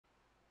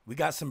We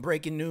got some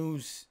breaking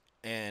news,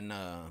 and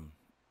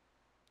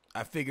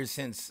I figured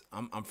since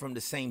I'm from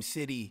the same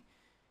city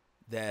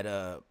that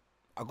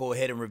I'll go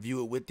ahead and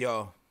review it with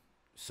y'all.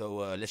 So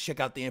let's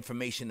check out the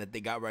information that they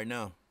got right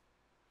now.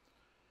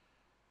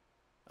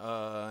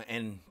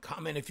 And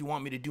comment if you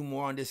want me to do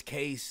more on this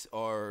case,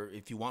 or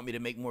if you want me to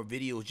make more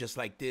videos just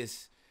like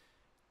this.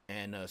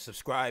 And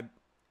subscribe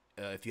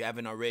if you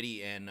haven't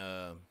already, and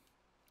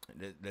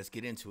let's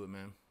get into it,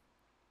 man.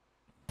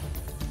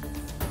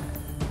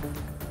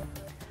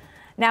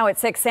 Now at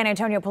 6, San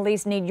Antonio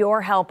police need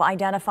your help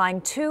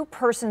identifying 2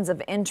 persons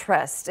of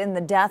interest in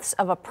the deaths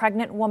of a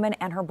pregnant woman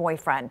and her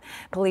boyfriend.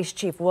 Police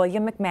Chief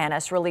William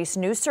McManus released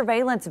new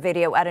surveillance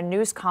video at a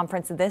news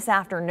conference this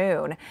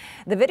afternoon.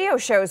 The video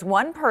shows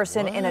one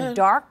person in a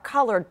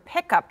dark-colored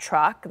pickup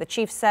truck. The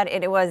chief said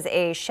it was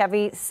a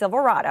Chevy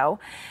Silverado.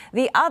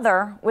 The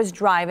other was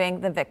driving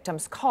the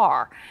victim's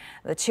car.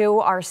 The 2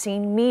 are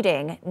seen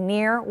meeting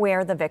near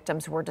where the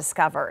victims were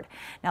discovered.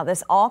 Now,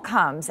 this all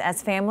comes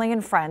as family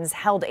and friends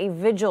held a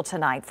vigil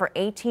tonight for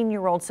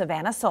 18-year-old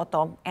Savanah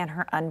Soto and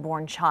her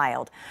unborn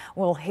child.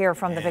 We'll hear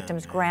from the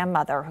victim's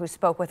grandmother, who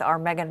spoke with our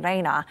Megan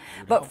Reyna.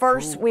 But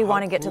first, we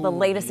want to get to the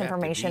latest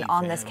information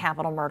on this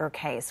capital murder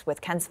case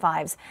with KENS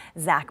 5's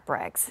Zach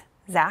Briggs.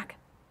 Zach?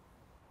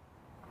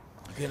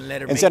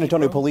 And San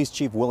Antonio Police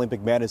Chief William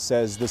McManus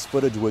says this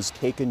footage was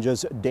taken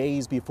just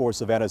days before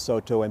Savanah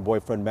Soto and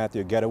boyfriend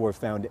Matthew Guetta were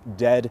found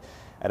dead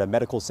at a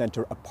medical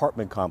center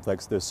apartment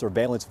complex. The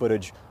surveillance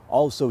footage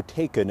also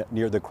taken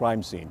near the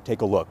crime scene.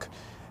 Take a look.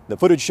 The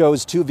footage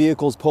shows 2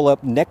 vehicles pull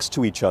up next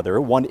to each other.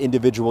 One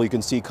individual you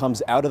can see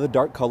comes out of the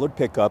dark-colored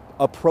pickup,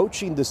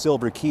 approaching the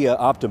silver Kia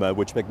Optima,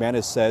 which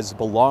McManus says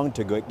belonged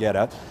to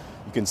Guetta.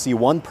 You can see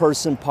one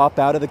person pop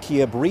out of the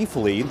Kia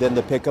briefly, then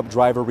the pickup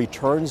driver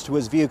returns to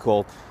his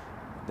vehicle,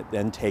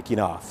 then taking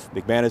off.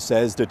 McManus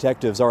says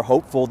detectives are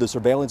hopeful the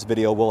surveillance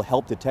video will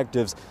help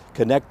detectives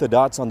connect the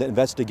dots on the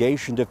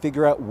investigation to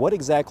figure out what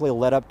exactly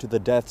led up to the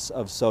deaths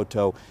of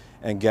Soto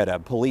and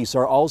Guetta. Police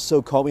are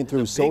also combing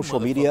through social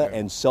media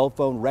and cell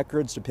phone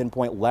records to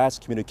pinpoint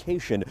last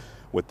communication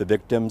with the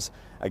victims.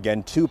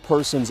 Again, 2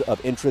 persons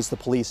of interest the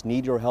police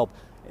need your help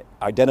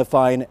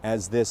identifying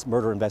as this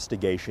murder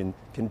investigation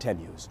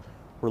continues.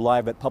 We're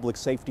live at Public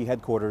Safety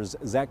Headquarters.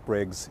 Zach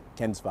Briggs,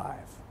 KENS 5.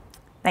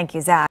 Thank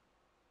you, Zach.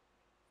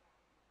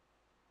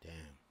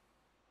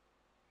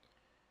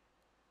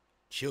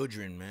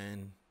 Children,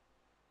 man,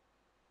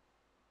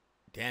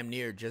 damn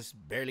near just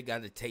barely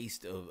got a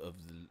taste of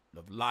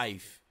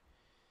life,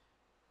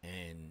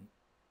 and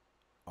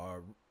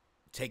are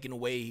taken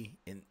away.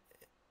 And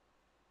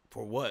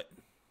for what?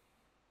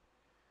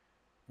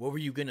 What were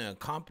you gonna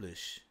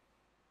accomplish?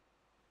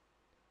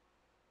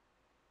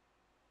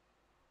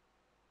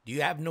 Do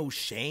you have no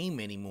shame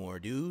anymore,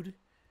 dude?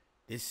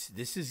 This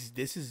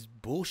is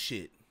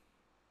bullshit.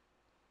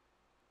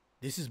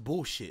 This is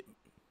bullshit.